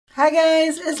Hi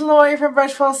guys, it's Lori from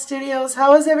BrushFalls Studios.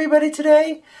 How is everybody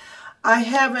today? I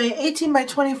have a 18 by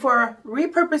 24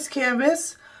 repurposed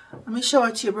canvas. Let me show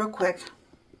it to you real quick.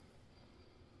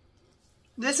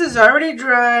 This is already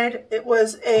dried. It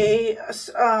was a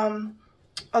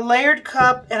layered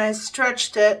cup and I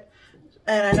stretched it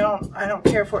and I don't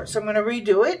care for it, so I'm going to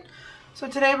redo it. So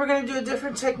today we're going to do a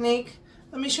different technique.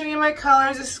 Let me show you my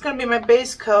colors. This is going to be my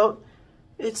base coat.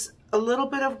 It's a little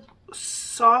bit of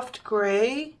soft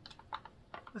gray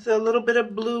with a little bit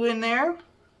of blue in there.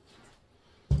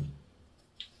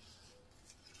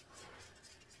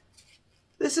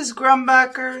 This is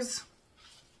Grumbacher's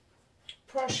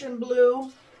Prussian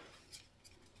blue.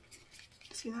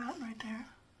 See that right there?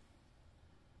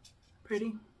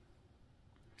 Pretty.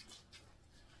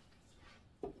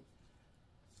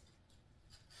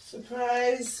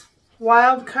 Surprise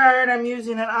wild card, I'm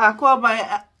using an aqua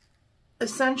by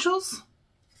Essentials.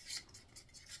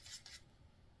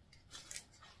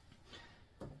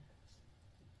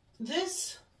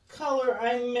 This color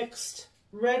I mixed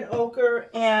red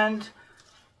ochre and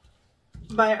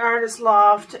by Artist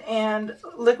Loft and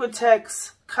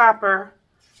Liquitex copper.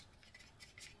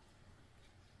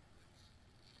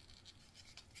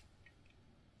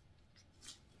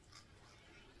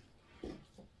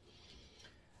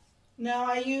 Now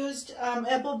I used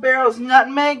Apple Barrel's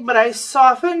nutmeg, but I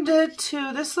softened it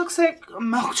to, this looks like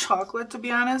milk chocolate, to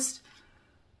be honest.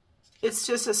 It's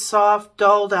just a soft,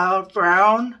 dulled out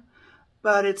brown,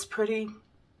 but it's pretty.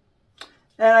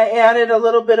 And I added a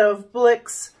little bit of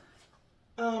Blick's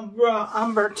raw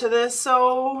umber to this,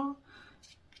 so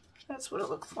that's what it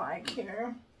looks like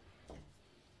here.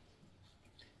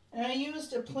 And I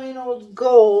used a plain old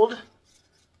gold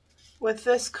with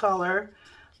this color,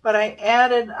 but I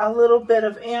added a little bit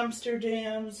of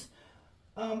Amsterdam's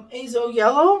Azo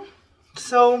Yellow.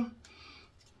 So,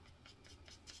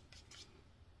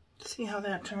 see how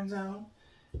that turns out.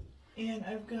 And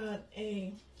I've got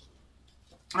a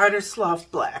Artist Loft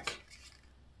Black.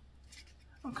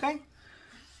 Okay.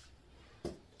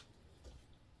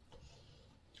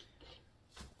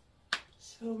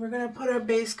 So we're going to put our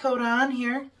base coat on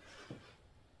here.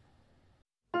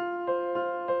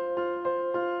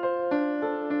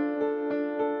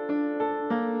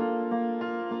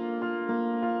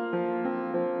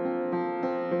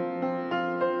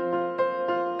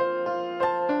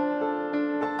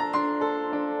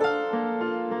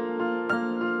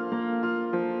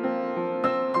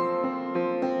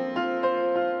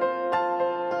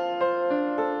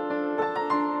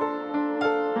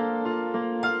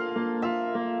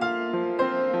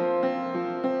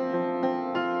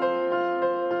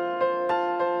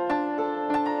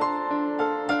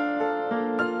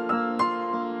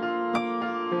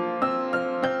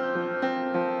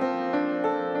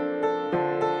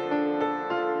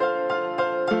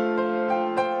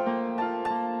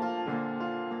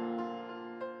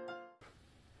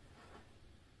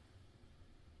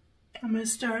 I'm going to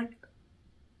start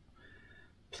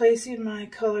placing my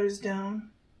colors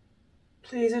down.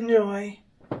 Please enjoy.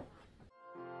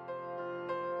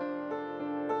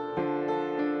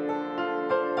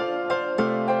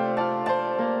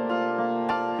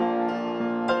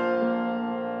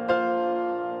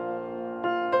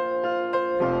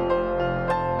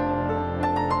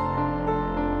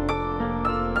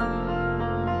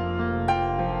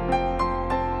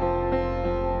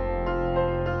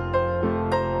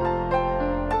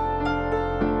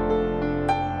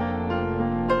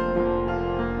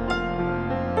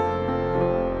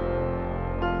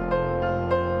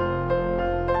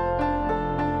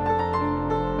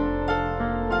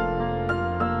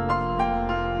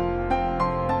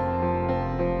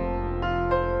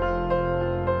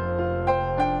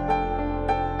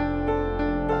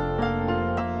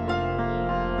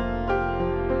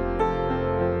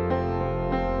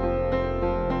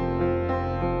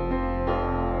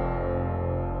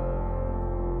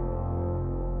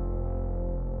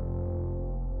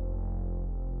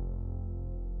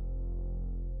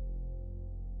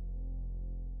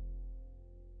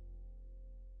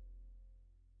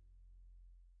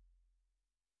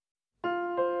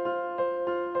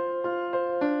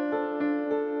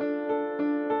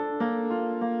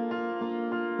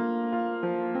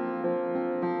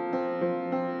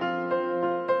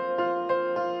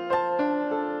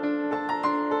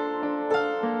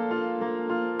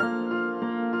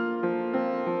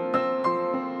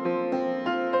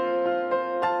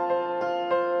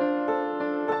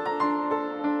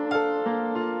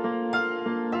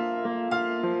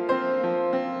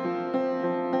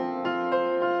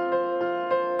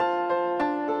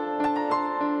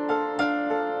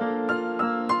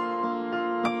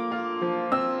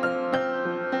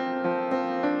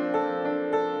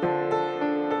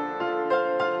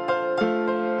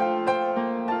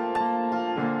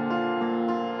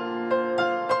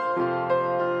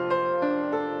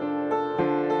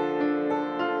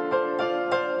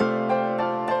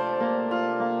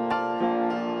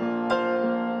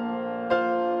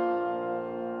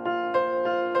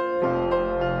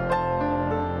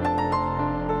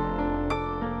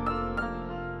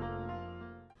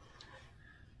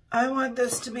 want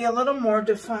this to be a little more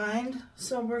defined,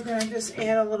 so we're going to just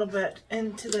add a little bit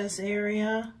into this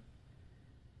area.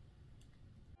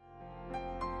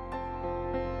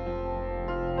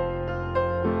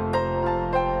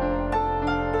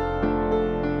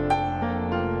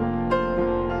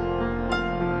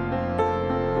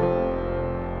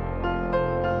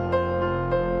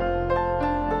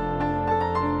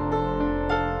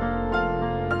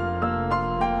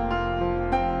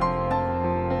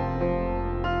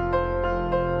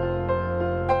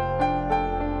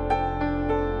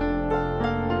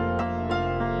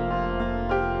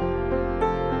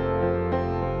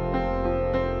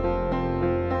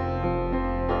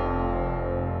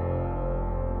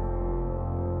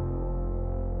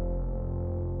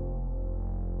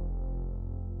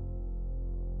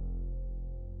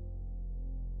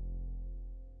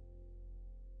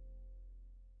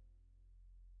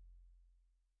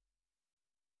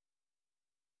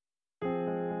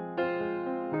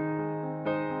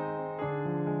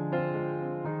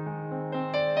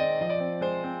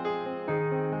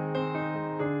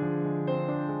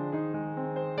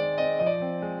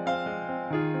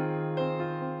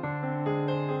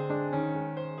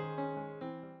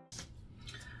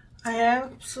 I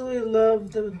absolutely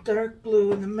love the dark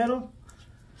blue in the middle.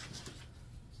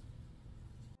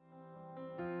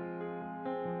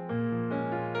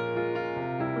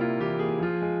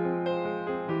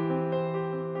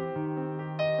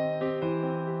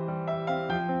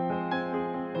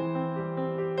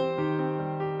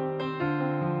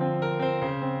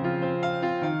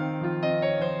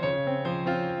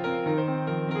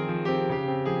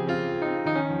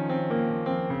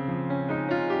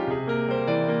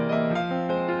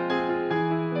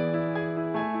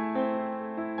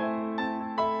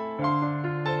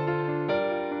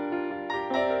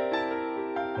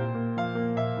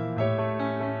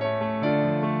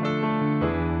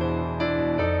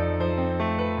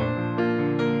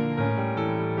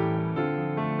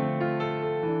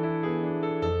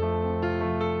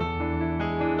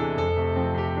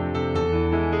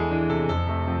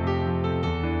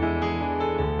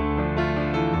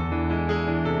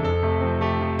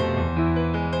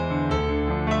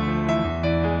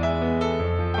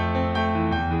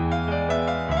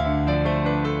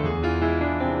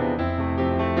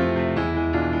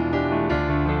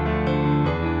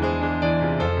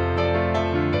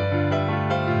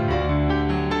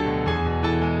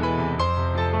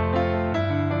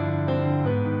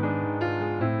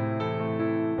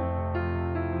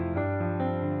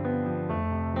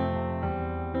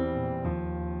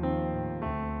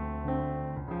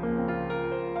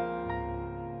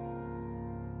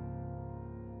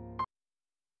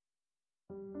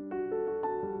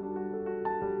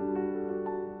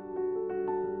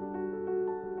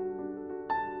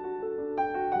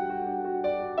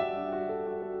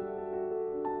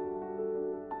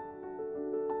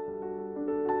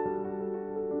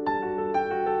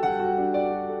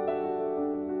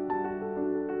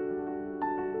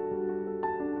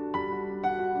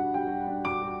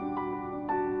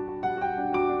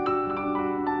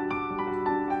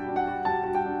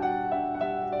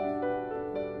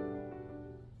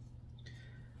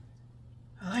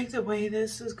 The way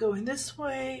this is going this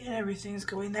way and everything's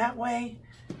going that way,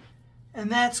 and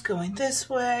that's going this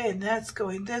way and that's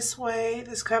going this way.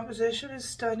 This composition is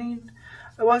stunning.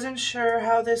 I wasn't sure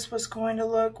how this was going to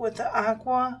look with the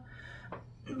aqua,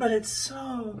 but it's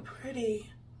so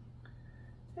pretty.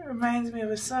 It reminds me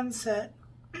of a sunset.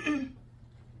 Let me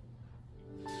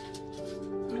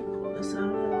pull this out a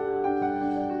little.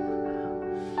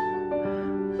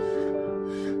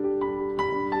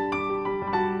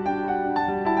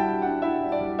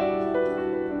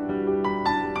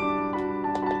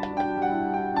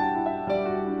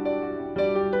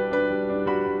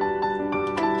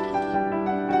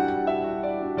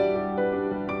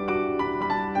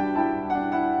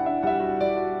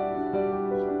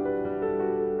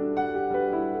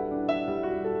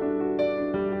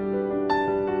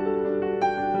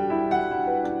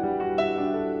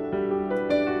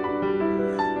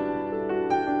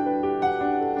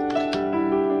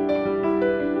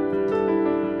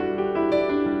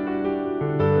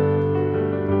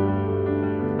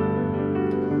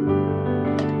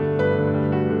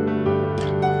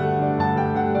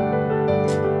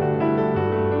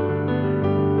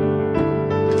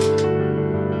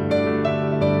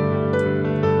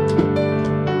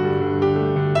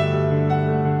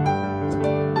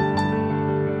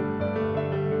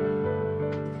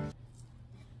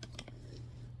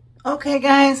 Okay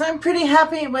guys, I'm pretty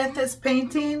happy with this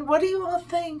painting. What do you all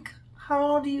think?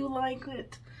 How do you like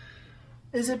it?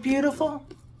 Is it beautiful?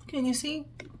 Can you see?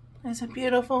 Is it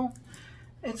beautiful?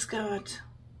 It's got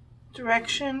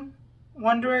direction,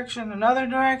 one direction, another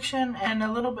direction, and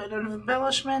a little bit of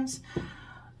embellishments.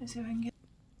 Let's see if I can get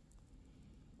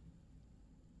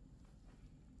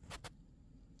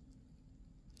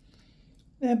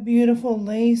that beautiful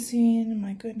lacing.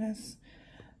 My goodness.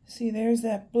 See, there's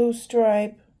that blue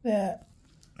stripe that,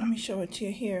 let me show it to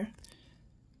you here.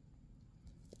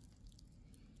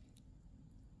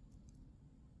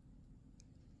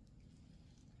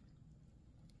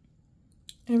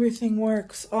 Everything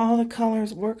works. All the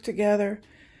colors work together.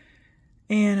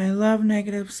 And I love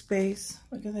negative space.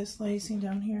 Look at this lacing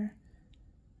down here.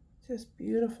 Just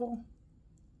beautiful.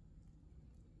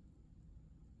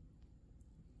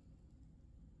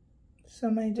 So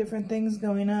many different things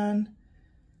going on.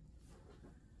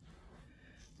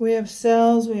 We have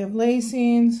cells, we have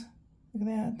lacings. Look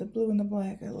at that, the blue and the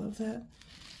black. I love that.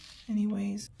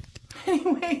 Anyways.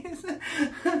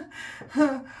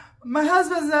 My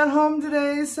husband's not home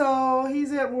today, so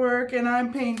he's at work and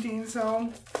I'm painting,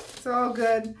 so it's all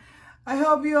good. I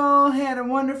hope you all had a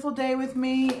wonderful day with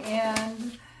me,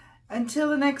 and until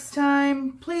the next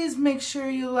time, please make sure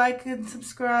you like and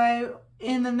subscribe.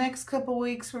 In the next couple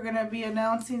weeks, we're going to be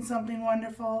announcing something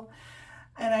wonderful,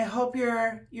 and I hope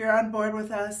you're on board with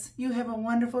us. You have a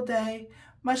wonderful day.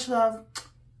 Much love.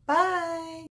 Bye.